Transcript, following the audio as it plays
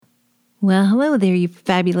Well, hello there, you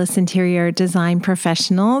fabulous interior design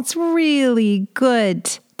professional. It's really good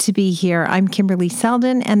to be here. I'm Kimberly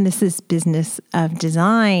Seldon, and this is Business of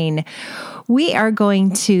Design. We are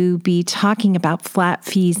going to be talking about flat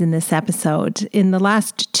fees in this episode. In the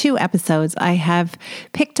last two episodes, I have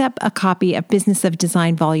picked up a copy of Business of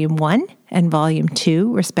Design Volume 1 and Volume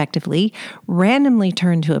 2, respectively, randomly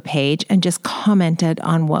turned to a page and just commented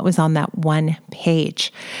on what was on that one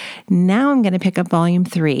page. Now I'm going to pick up Volume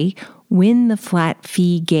 3, Win the Flat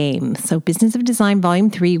Fee Game. So Business of Design Volume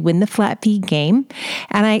 3, Win the Flat Fee Game.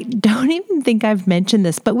 And I don't even think I've mentioned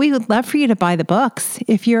this, but we would love for you to buy the books.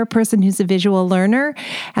 If you're a person who's a visual learner,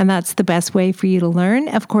 and that's the best way for you to learn,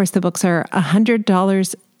 of course, the books are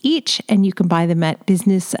 $100 each, and you can buy them at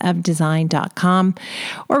businessofdesign.com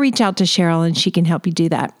or reach out to Cheryl and she can help you do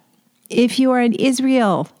that. If you are in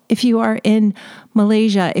Israel, if you are in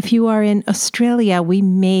Malaysia, if you are in Australia, we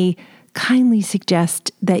may kindly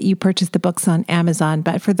suggest that you purchase the books on Amazon.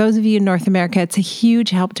 But for those of you in North America, it's a huge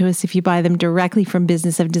help to us if you buy them directly from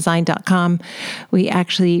businessofdesign.com. We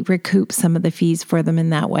actually recoup some of the fees for them in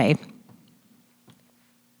that way.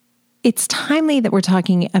 It's timely that we're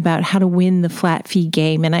talking about how to win the flat fee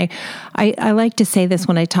game. And I like to say this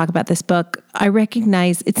when I talk about this book. I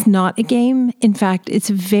recognize it's not a game. In fact, it's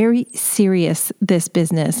very serious, this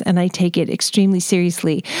business, and I take it extremely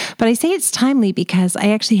seriously. But I say it's timely because I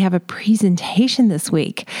actually have a presentation this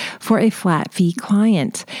week for a flat fee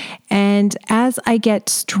client. And as I get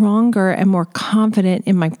stronger and more confident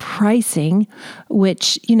in my pricing,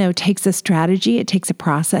 which, takes a strategy, it takes a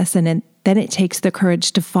process, and then it takes the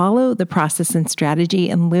courage to follow the process and strategy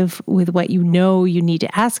and live with what you know you need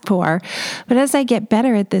to ask for. But as I get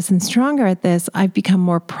better at this and stronger at this, I've become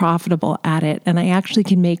more profitable at it. And I actually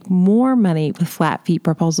can make more money with flat fee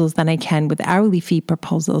proposals than I can with hourly fee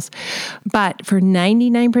proposals. But for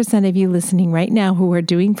 99% of you listening right now who are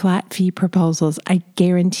doing flat fee proposals, I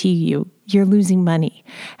guarantee you're losing money.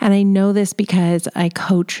 And I know this because I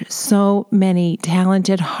coach so many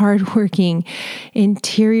talented, hardworking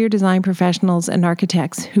interior design professionals and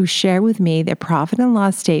architects who share with me their profit and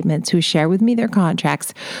loss statements, who share with me their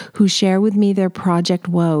contracts, who share with me their project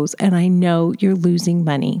woes. And I know you're losing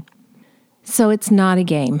money. So it's not a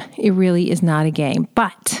game. It really is not a game.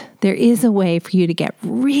 But there is a way for you to get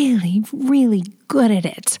really, really good at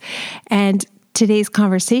it. And today's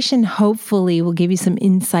conversation hopefully will give you some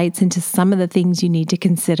insights into some of the things you need to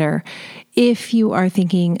consider if you are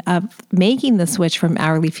thinking of making the switch from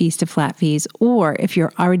hourly fees to flat fees, or if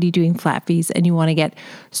you're already doing flat fees and you want to get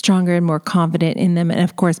stronger and more confident in them and,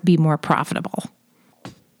 of course, be more profitable.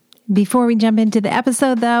 Before we jump into the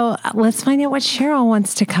episode, though, let's find out what Cheryl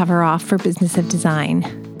wants to cover off for Business of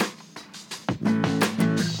Design.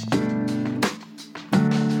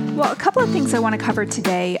 Well, a couple of things I want to cover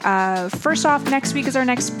today. First off, next week is our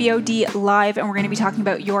next BOD Live, and we're going to be talking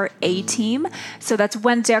about your A-Team. So that's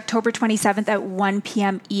Wednesday, October 27th at 1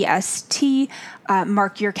 p.m. EST.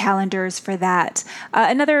 Mark your calendars for that.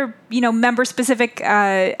 Another, member-specific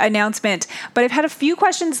announcement, but I've had a few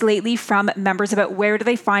questions lately from members about where do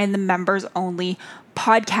they find the members-only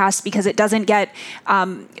podcast, because it doesn't get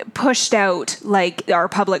pushed out like our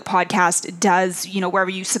public podcast does,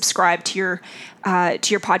 wherever you subscribe to your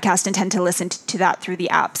podcast and tend to listen to that through the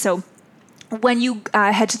app. So when you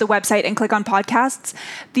head to the website and click on podcasts,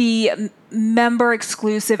 the member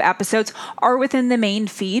exclusive episodes are within the main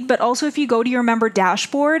feed, but also if you go to your member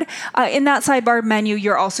dashboard, in that sidebar menu,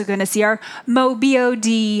 you're also going to see our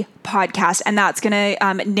MoBOD podcast, and that's going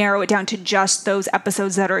to narrow it down to just those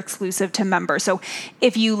episodes that are exclusive to members. So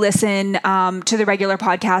if you listen to the regular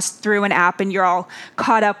podcast through an app and you're all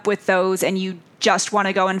caught up with those and you just want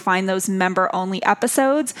to go and find those member-only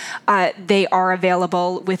episodes, they are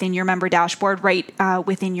available within your member dashboard, right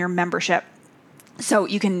within your membership. So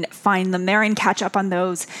you can find them there and catch up on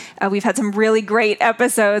those. We've had some really great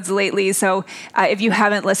episodes lately. So if you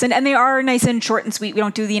haven't listened, and they are nice and short and sweet, we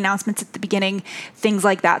don't do the announcements at the beginning, things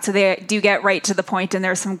like that. So they do get right to the point, and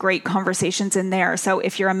there's some great conversations in there. So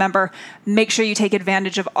if you're a member, make sure you take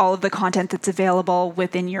advantage of all of the content that's available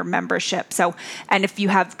within your membership. So, and if you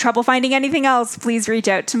have trouble finding anything else, please reach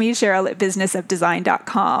out to me, Cheryl, at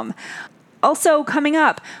businessofdesign.com. Also coming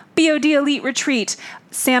up, BOD Elite Retreat,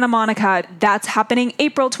 Santa Monica. That's happening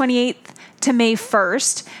April 28th to May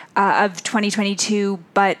 1st of 2022,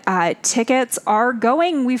 but tickets are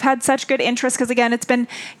going. We've had such good interest because, again, it's been,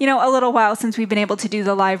 a little while since we've been able to do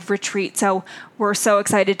the live retreat. So we're so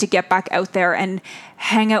excited to get back out there and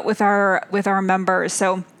hang out with our members.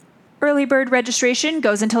 So Early bird registration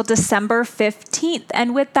goes until December 15th.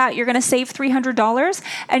 And with that, you're going to save $300.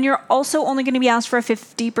 And you're also only going to be asked for a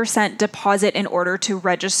 50% deposit in order to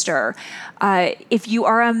register. If you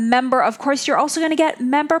are a member, of course, you're also going to get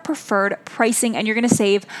member preferred pricing, and you're going to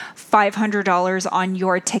save $500 on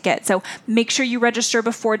your ticket. So make sure you register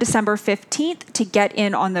before December 15th to get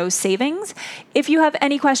in on those savings. If you have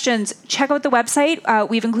any questions, check out the website.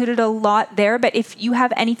 We've included a lot there, but if you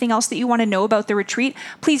have anything else that you want to know about the retreat,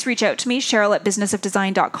 please reach out to me, Cheryl at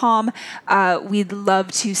businessofdesign.com. We'd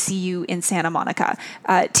love to see you in Santa Monica.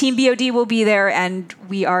 Team BOD will be there, and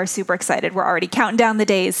we are super excited. We're already counting down the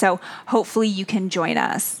days, so hopefully you can join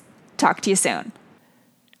us. Talk to you soon.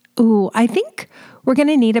 Ooh, I think we're going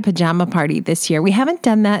to need a pajama party this year. We haven't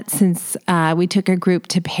done that since we took a group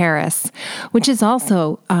to Paris, which is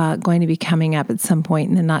also going to be coming up at some point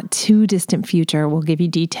in the not too distant future. We'll give you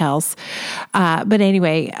details. But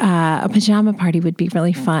anyway, a pajama party would be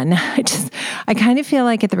really fun. I kind of feel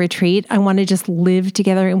like at the retreat, I want to just live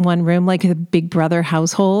together in one room, like a Big Brother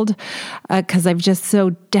household, because I've just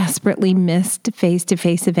so desperately missed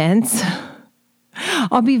face-to-face events.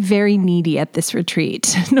 I'll be very needy at this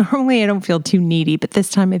retreat. Normally, I don't feel too needy, but this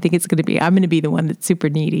time I think I'm going to be the one that's super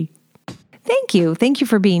needy. Thank you. Thank you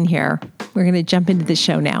for being here. We're going to jump into the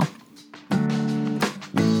show now.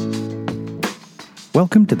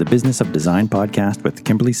 Welcome to the Business of Design podcast with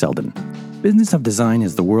Kimberly Selden. Business of Design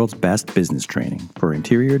is the world's best business training for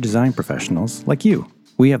interior design professionals like you.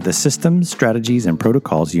 We have the systems, strategies, and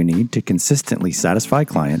protocols you need to consistently satisfy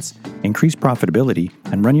clients, increase profitability,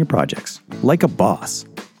 and run your projects like a boss.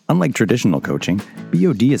 Unlike traditional coaching,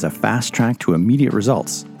 BOD is a fast track to immediate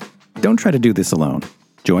results. Don't try to do this alone.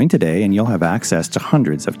 Join today and you'll have access to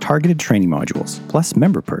hundreds of targeted training modules, plus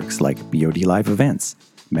member perks like BOD Live events,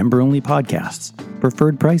 member-only podcasts,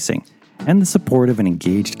 preferred pricing, and the support of an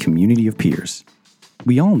engaged community of peers.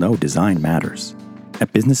 We all know design matters.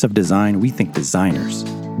 At Business of Design, we think designers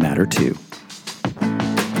matter too.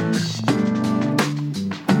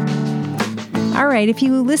 All right, if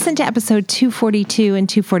you listen to episode 242 and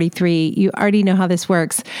 243, you already know how this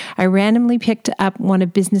works. I randomly picked up one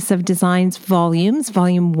of Business of Design's volumes.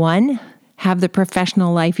 Volume 1, Have the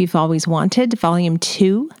Professional Life You've Always Wanted. Volume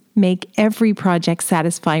 2, Make Every Project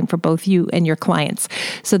Satisfying for both you and your clients.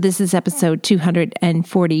 So this is episode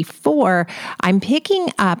 244. I'm picking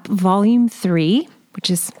up Volume 3, which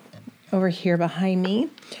is over here behind me.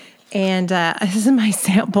 And this is my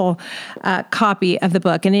sample copy of the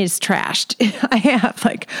book, and it is trashed. I have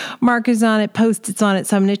like markers on it, Post-its on it.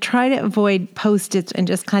 So I'm going to try to avoid Post-its and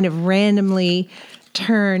just kind of randomly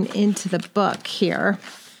turn into the book here.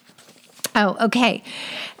 Oh, okay.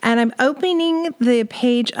 And I'm opening the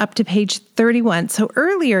page up to page 31. So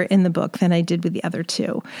earlier in the book than I did with the other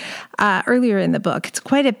two. Earlier in the book, it's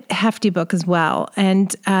quite a hefty book as well.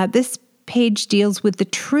 And this page deals with the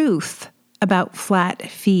truth about flat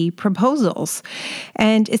fee proposals.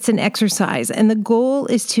 And it's an exercise. And the goal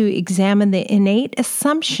is to examine the innate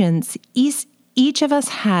assumptions each of us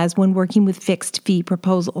has when working with fixed fee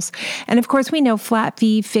proposals. And of course, we know flat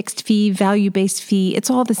fee, fixed fee, value-based fee, it's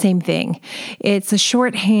all the same thing. It's a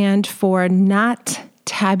shorthand for not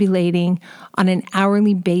tabulating on an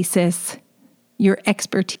hourly basis your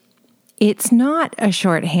expertise. It's not a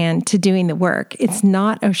shorthand to doing the work. It's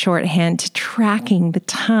not a shorthand to tracking the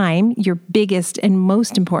time, your biggest and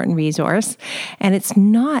most important resource. And it's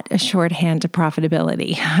not a shorthand to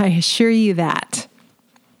profitability. I assure you that.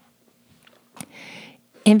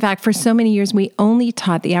 In fact, for so many years, we only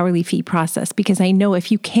taught the hourly fee process because I know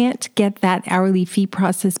if you can't get that hourly fee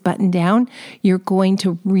process buttoned down, you're going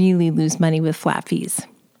to really lose money with flat fees.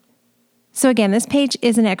 So again, this page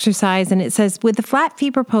is an exercise, and it says, with the flat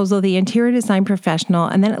fee proposal, the interior design professional,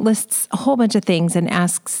 and then it lists a whole bunch of things and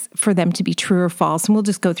asks for them to be true or false, and we'll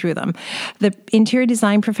just go through them. The interior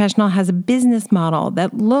design professional has a business model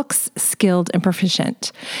that looks skilled and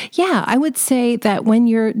proficient. Yeah, I would say that when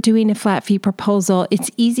you're doing a flat fee proposal, it's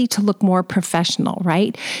easy to look more professional,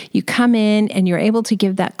 right? You come in and you're able to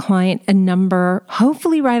give that client a number,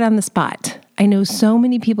 hopefully right on the spot. I know so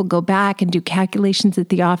many people go back and do calculations at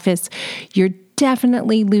the office. You're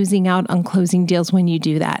definitely losing out on closing deals when you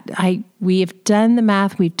do that. We have done the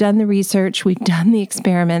math, we've done the research, we've done the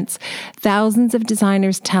experiments. Thousands of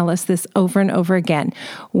designers tell us this over and over again.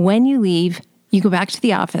 When you leave, you go back to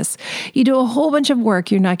the office. You do a whole bunch of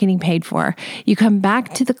work you're not getting paid for. You come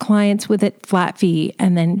back to the clients with a flat fee,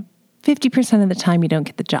 and then 50% of the time you don't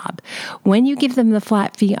get the job. When you give them the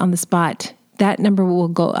flat fee on the spot, that number will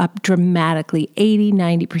go up dramatically, 80,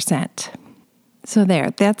 90%. So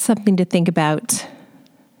that's something to think about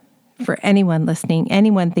for anyone listening,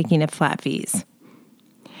 anyone thinking of flat fees.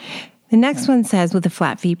 The next one says, with a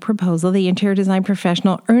flat fee proposal, the interior design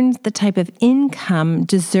professional earns the type of income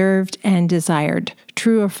deserved and desired.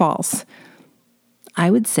 True or false?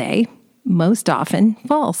 I would say most often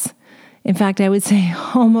false. In fact, I would say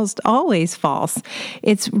almost always false.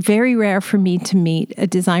 It's very rare for me to meet a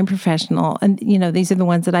design professional, and these are the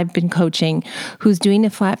ones that I've been coaching, who's doing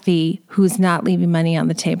a flat fee, who's not leaving money on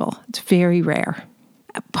the table. It's very rare.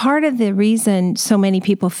 Part of the reason so many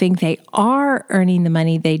people think they are earning the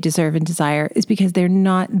money they deserve and desire is because they're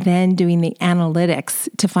not then doing the analytics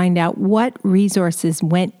to find out what resources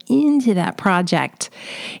went into that project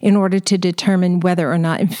in order to determine whether or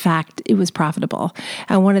not, in fact, it was profitable.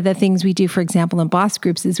 And one of the things we do, for example, in boss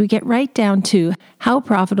groups is we get right down to how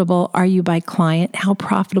profitable are you by client? How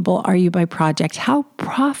profitable are you by project? How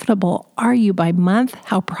profitable are you by month?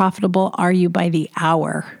 How profitable are you by the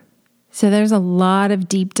hour? So there's a lot of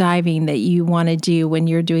deep diving that you want to do when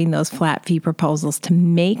you're doing those flat fee proposals to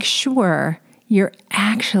make sure you're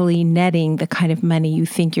actually netting the kind of money you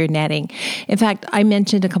think you're netting. In fact, I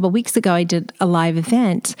mentioned a couple of weeks ago, I did a live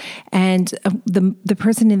event, and the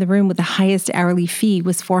person in the room with the highest hourly fee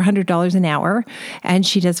was $400 an hour, and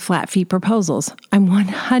she does flat fee proposals. I'm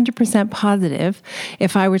 100% positive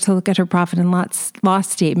if I were to look at her profit and loss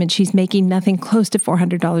statement, she's making nothing close to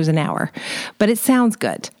 $400 an hour. But it sounds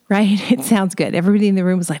good, right? It sounds good. Everybody in the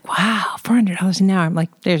room was like, wow, $400 an hour. I'm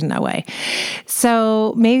like, there's no way.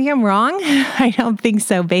 So maybe I'm wrong. I don't think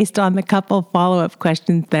so, based on the couple follow-up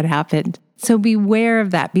questions that happened. So beware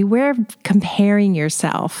of that. Beware of comparing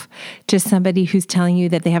yourself to somebody who's telling you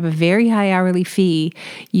that they have a very high hourly fee.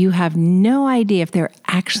 You have no idea if they're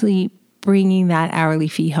actually bringing that hourly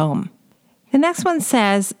fee home. The next one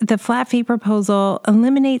says the flat fee proposal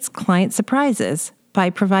eliminates client surprises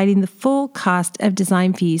by providing the full cost of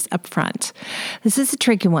design fees up front. This is a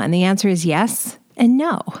tricky one. The answer is yes and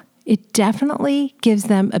no. It definitely gives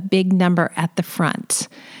them a big number at the front.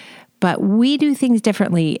 But we do things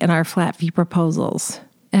differently in our flat fee proposals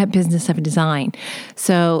at Business of Design.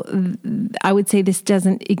 So I would say this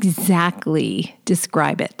doesn't exactly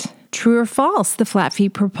describe it. True or false, the flat fee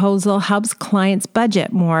proposal helps clients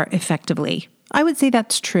budget more effectively. I would say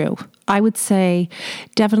that's true. I would say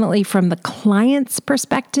definitely from the client's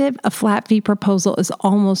perspective, a flat fee proposal is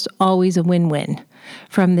almost always a win-win.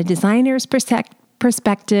 From the designer's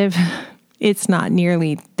perspective, it's not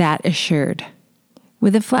nearly that assured.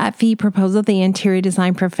 With a flat fee proposal, the interior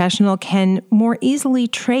design professional can more easily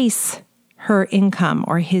trace her income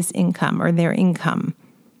or his income or their income.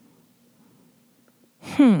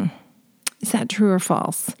 Is that true or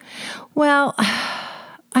false? Well,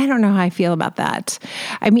 I don't know how I feel about that.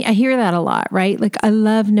 I mean, I hear that a lot, right? Like, I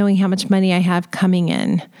love knowing how much money I have coming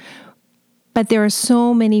in. But there are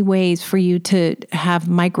so many ways for you to have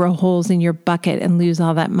micro holes in your bucket and lose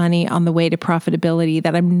all that money on the way to profitability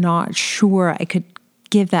that I'm not sure I could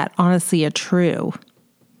give that honestly a true.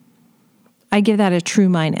 I give that a true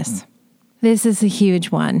minus. This is a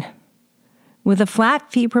huge one. With a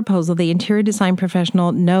flat fee proposal, the interior design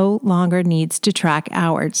professional no longer needs to track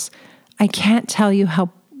hours. I can't tell you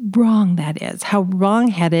how wrong that is, how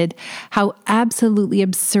wrong-headed, how absolutely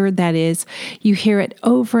absurd that is. You hear it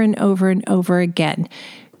over and over and over again.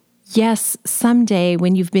 Yes, someday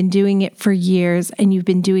when you've been doing it for years and you've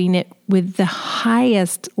been doing it with the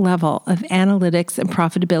highest level of analytics and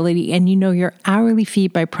profitability, and you know your hourly fee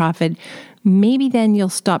by profit, maybe then you'll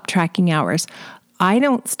stop tracking hours. I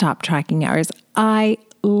don't stop tracking hours. I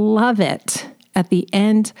love it at the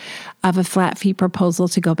end of a flat fee proposal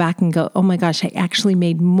to go back and go, oh my gosh, I actually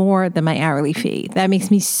made more than my hourly fee. That makes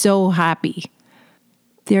me so happy.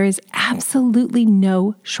 There is absolutely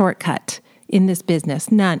no shortcut in this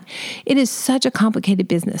business, none. It is such a complicated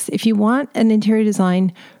business. If you want an interior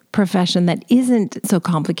design profession that isn't so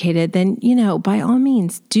complicated, then, by all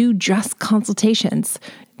means, do just consultations.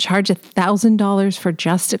 Charge $1,000 for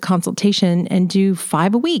just a consultation and do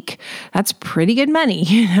 5 a week. That's pretty good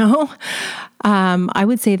money, I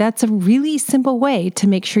would say that's a really simple way to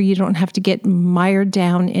make sure you don't have to get mired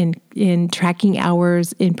down in tracking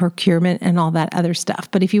hours, in procurement, and all that other stuff.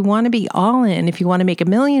 But if you want to be all in, if you want to make $1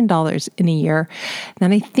 million in a year,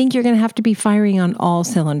 then I think you're going to have to be firing on all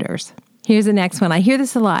cylinders. Here's the next one. I hear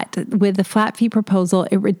this a lot. With the flat fee proposal,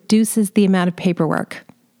 it reduces the amount of paperwork.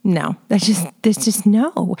 No, that's just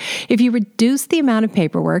no. If you reduce the amount of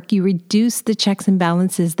paperwork, you reduce the checks and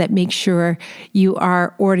balances that make sure you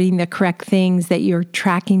are ordering the correct things, that you're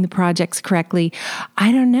tracking the projects correctly.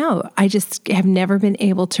 I don't know. I just have never been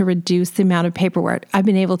able to reduce the amount of paperwork. I've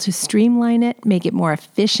been able to streamline it, make it more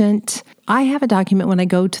efficient. I have a document when I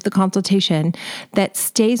go to the consultation that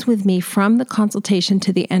stays with me from the consultation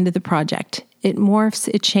to the end of the project. it morphs,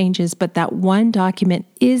 it changes, but that one document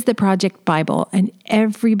is the project Bible, and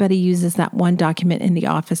everybody uses that one document in the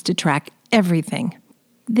office to track everything.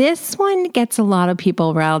 This one gets a lot of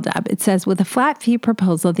people riled up. It says, with a flat fee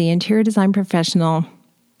proposal, the interior design professional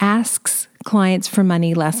asks clients for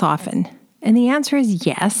money less often. And the answer is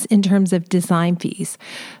yes, in terms of design fees.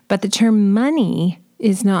 But the term money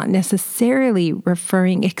is not necessarily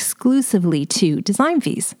referring exclusively to design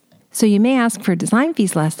fees. So you may ask for design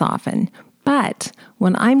fees less often, but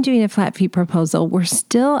when I'm doing a flat fee proposal, we're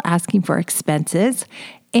still asking for expenses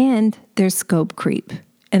and there's scope creep.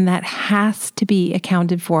 And that has to be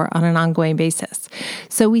accounted for on an ongoing basis.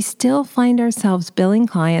 So we still find ourselves billing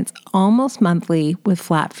clients almost monthly with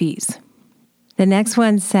flat fees. The next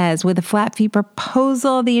one says, with a flat fee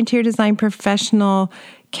proposal, the interior design professional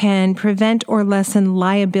can prevent or lessen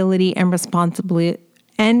liability and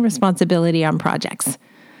responsibility on projects.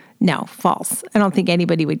 No, false. I don't think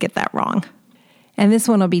anybody would get that wrong. And this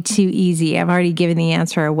one will be too easy. I've already given the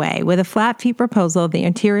answer away. With a flat fee proposal, the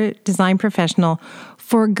interior design professional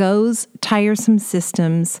forgoes tiresome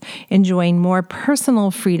systems, enjoying more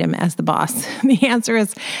personal freedom as the boss. The answer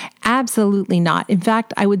is absolutely not. In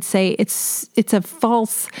fact, I would say it's a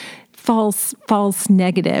false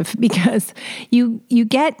negative, because you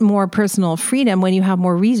get more personal freedom when you have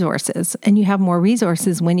more resources, and you have more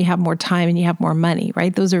resources when you have more time and you have more money,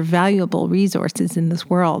 right? Those are valuable resources in this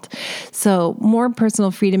world. So more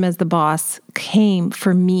personal freedom as the boss came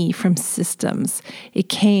for me from systems. It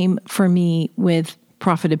came for me with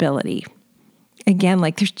profitability. Again,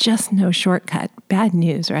 like there's just no shortcut. Bad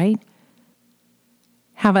news, right?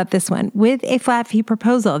 How about this one? With a flat fee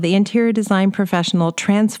proposal, the interior design professional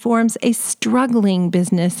transforms a struggling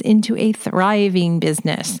business into a thriving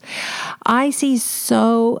business. I see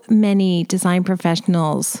so many design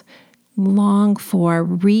professionals long for,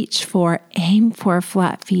 reach for, aim for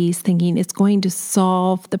flat fees, thinking it's going to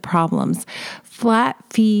solve the problems. Flat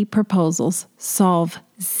fee proposals solve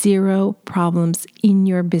zero problems in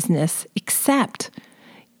your business except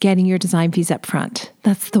getting your design fees up front.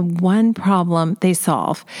 That's the one problem they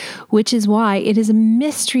solve, which is why it is a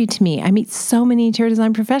mystery to me. I meet so many interior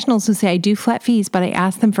design professionals who say, I do flat fees, but I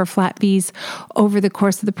ask them for flat fees over the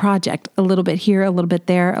course of the project. A little bit here, a little bit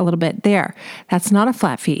there, a little bit there. That's not a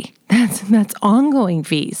flat fee. That's ongoing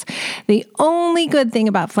fees. The only good thing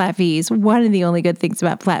about flat fees, one of the only good things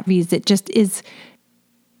about flat fees that just is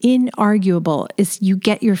inarguable, is you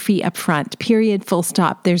get your fee up front, period, full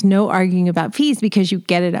stop. There's no arguing about fees because you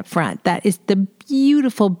get it up front. That is the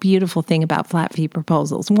beautiful, beautiful thing about flat fee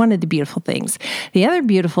proposals. One of the beautiful things. The other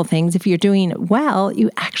beautiful things, if you're doing it well, you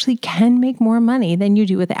actually can make more money than you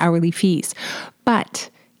do with hourly fees. But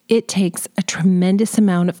it takes a tremendous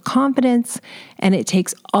amount of confidence, and it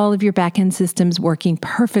takes all of your back-end systems working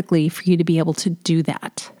perfectly for you to be able to do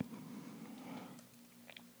that.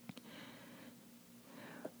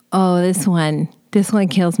 Oh, this one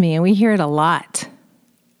kills me, and we hear it a lot.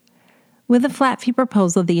 With a flat fee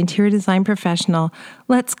proposal, the interior design professional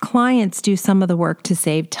lets clients do some of the work to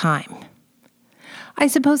save time. I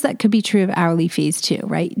suppose that could be true of hourly fees too,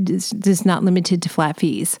 right? It's not limited to flat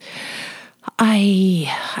fees.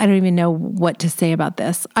 I don't even know what to say about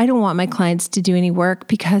this. I don't want my clients to do any work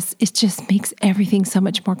because it just makes everything so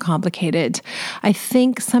much more complicated. I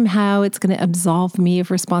think somehow it's going to absolve me of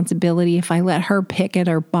responsibility if I let her pick it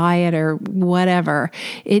or buy it or whatever.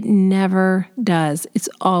 It never does. It's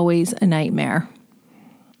always a nightmare.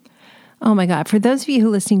 Oh my God. For those of you who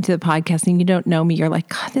are listening to the podcast and you don't know me, you're like,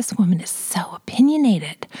 God, this woman is so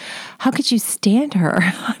opinionated. How could you stand her?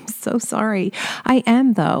 I'm so sorry. I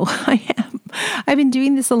am, though. I am. I've been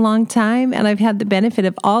doing this a long time, and I've had the benefit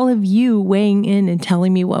of all of you weighing in and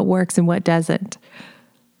telling me what works and what doesn't.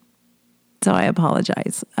 So I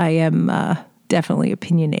apologize. I am definitely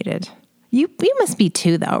opinionated. You must be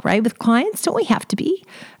too, though, right? With clients, don't we have to be?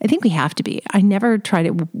 I think we have to be. I never try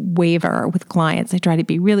to waver with clients. I try to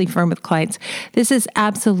be really firm with clients. This is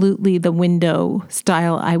absolutely the window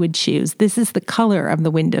style I would choose. This is the color of the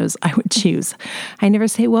windows I would choose. I never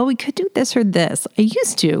say, well, we could do this or this. I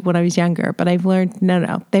used to when I was younger, but I've learned,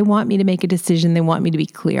 no. They want me to make a decision. They want me to be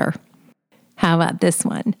clear. How about this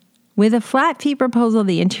one? With a flat fee proposal,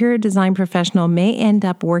 the interior design professional may end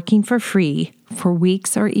up working for free for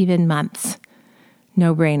weeks or even months.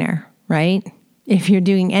 No brainer, right? If you're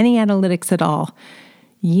doing any analytics at all,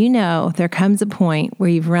 you know there comes a point where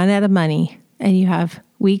you've run out of money and you have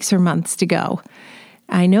weeks or months to go.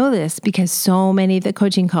 I know this because so many of the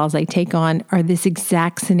coaching calls I take on are this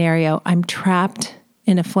exact scenario. I'm trapped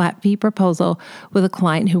in a flat fee proposal with a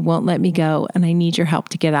client who won't let me go, and I need your help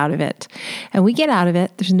to get out of it. And we get out of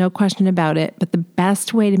it, there's no question about it, but the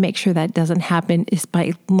best way to make sure that doesn't happen is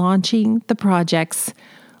by launching the projects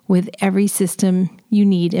with every system you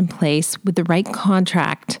need in place, with the right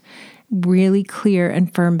contract, really clear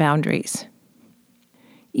and firm boundaries.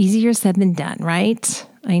 Easier said than done, right?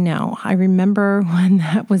 I know. I remember when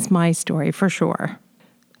that was my story for sure.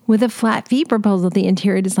 With a flat fee proposal, the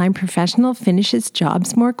interior design professional finishes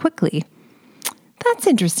jobs more quickly. That's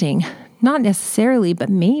interesting. Not necessarily, but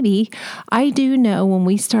maybe. I do know when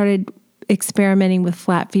we started experimenting with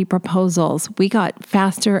flat fee proposals, we got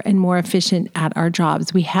faster and more efficient at our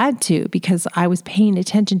jobs. We had to, because I was paying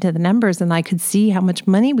attention to the numbers and I could see how much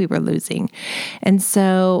money we were losing. And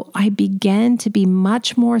so I began to be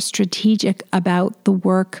much more strategic about the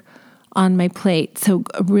work on my plate. So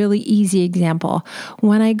a really easy example,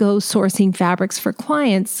 when I go sourcing fabrics for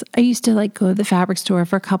clients, I used to go to the fabric store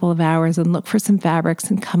for a couple of hours and look for some fabrics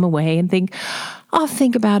and come away and think, I'll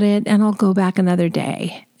think about it and I'll go back another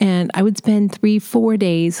day. And I would spend 3-4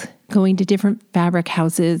 days going to different fabric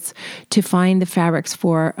houses to find the fabrics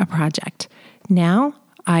for a project. Now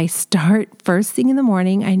I start first thing in the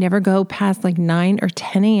morning. I never go past 9 or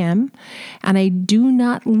 10 a.m. And I do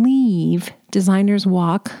not leave Designer's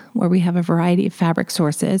Walk, where we have a variety of fabric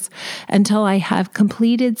sources, until I have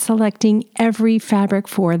completed selecting every fabric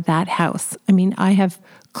for that house. I mean, I have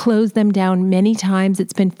closed them down many times.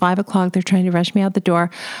 It's been 5 o'clock. They're trying to rush me out the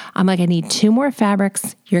door. I'm like, I need 2 more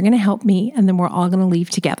fabrics. You're going to help me. And then we're all going to leave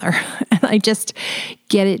together. And I just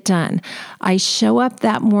get it done. I show up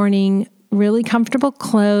that morning, really comfortable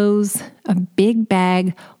clothes, a big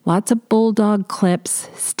bag, lots of bulldog clips,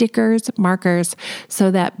 stickers, markers,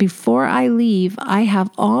 so that before I leave, I have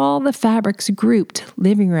all the fabrics grouped: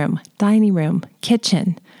 living room, dining room,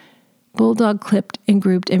 kitchen, bulldog clipped and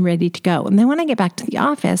grouped and ready to go. And then when I get back to the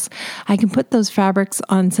office, I can put those fabrics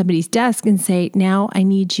on somebody's desk and say, now I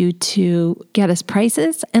need you to get us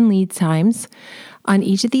prices and lead times on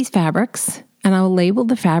each of these fabrics. And I'll label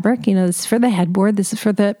the fabric, this is for the headboard, this is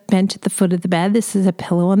for the bench at the foot of the bed, this is a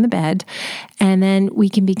pillow on the bed, and then we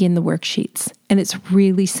can begin the worksheets. And it's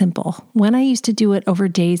really simple. When I used to do it over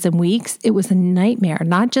days and weeks, it was a nightmare,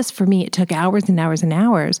 not just for me, it took hours and hours and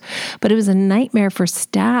hours, but it was a nightmare for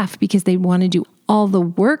staff because they want to do all the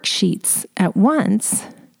worksheets at once,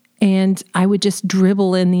 and I would just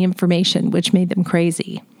dribble in the information, which made them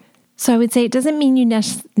crazy. So I would say it doesn't mean you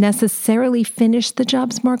necessarily finish the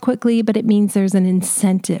jobs more quickly, but it means there's an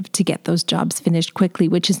incentive to get those jobs finished quickly,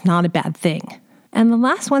 which is not a bad thing. And the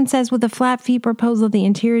last one says, with a flat fee proposal, the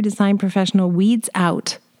interior design professional weeds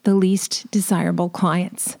out the least desirable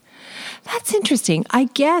clients. That's interesting. I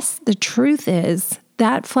guess the truth is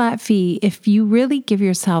that flat fee, if you really give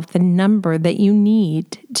yourself the number that you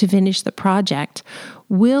need to finish the project,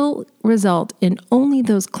 will result in only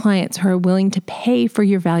those clients who are willing to pay for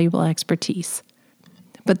your valuable expertise.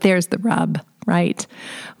 But there's the rub, right?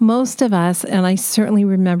 Most of us, and I certainly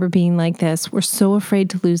remember being like this, we're so afraid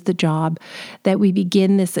to lose the job that we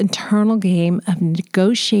begin this internal game of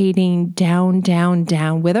negotiating down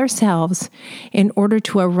with ourselves in order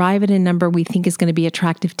to arrive at a number we think is going to be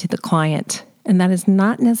attractive to the client. And that is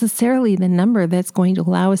not necessarily the number that's going to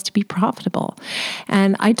allow us to be profitable.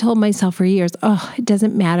 And I told myself for years, it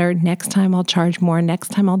doesn't matter. Next time I'll charge more. Next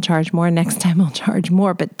time I'll charge more. Next time I'll charge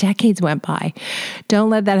more. But decades went by.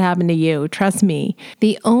 Don't let that happen to you. Trust me.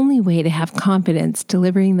 The only way to have confidence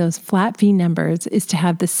delivering those flat fee numbers is to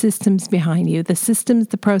have the systems behind you, the systems,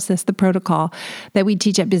 the process, the protocol that we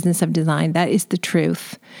teach at Business of Design. That is the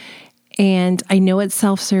truth. And I know it's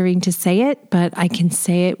self-serving to say it, but I can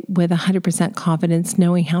say it with 100% confidence,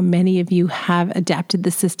 knowing how many of you have adapted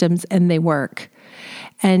the systems and they work.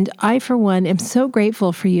 And I, for one, am so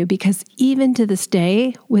grateful for you, because even to this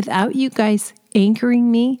day, without you guys anchoring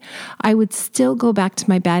me, I would still go back to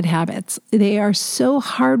my bad habits. They are so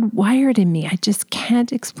hardwired in me. I just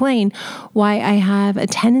can't explain why I have a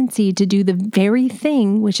tendency to do the very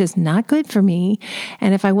thing which is not good for me.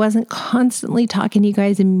 And if I wasn't constantly talking to you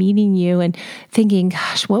guys and meeting you and thinking,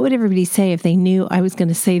 gosh, what would everybody say if they knew I was going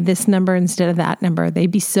to say this number instead of that number?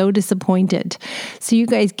 They'd be so disappointed. So you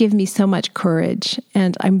guys give me so much courage.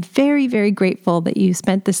 And I'm very, very grateful that you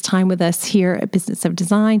spent this time with us here at Business of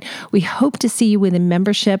Design. We hope to see you within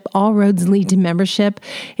membership. All roads lead to membership.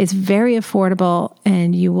 It's very affordable,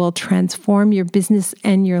 and you will transform your business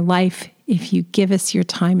and your life if you give us your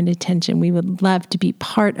time and attention. We would love to be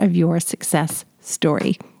part of your success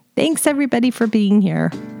story. Thanks, everybody, for being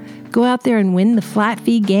here. Go out there and win the flat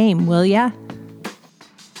fee game, will ya?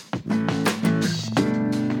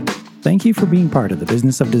 Thank you for being part of the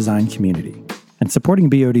Business of Design community. and supporting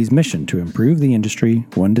BOD's mission to improve the industry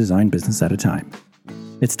one design business at a time.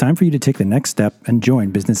 It's time for you to take the next step and join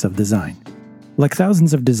Business of Design. Like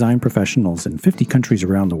thousands of design professionals in 50 countries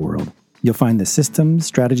around the world, you'll find the systems,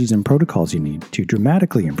 strategies, and protocols you need to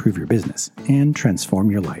dramatically improve your business and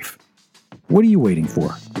transform your life. What are you waiting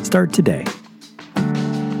for? Start today.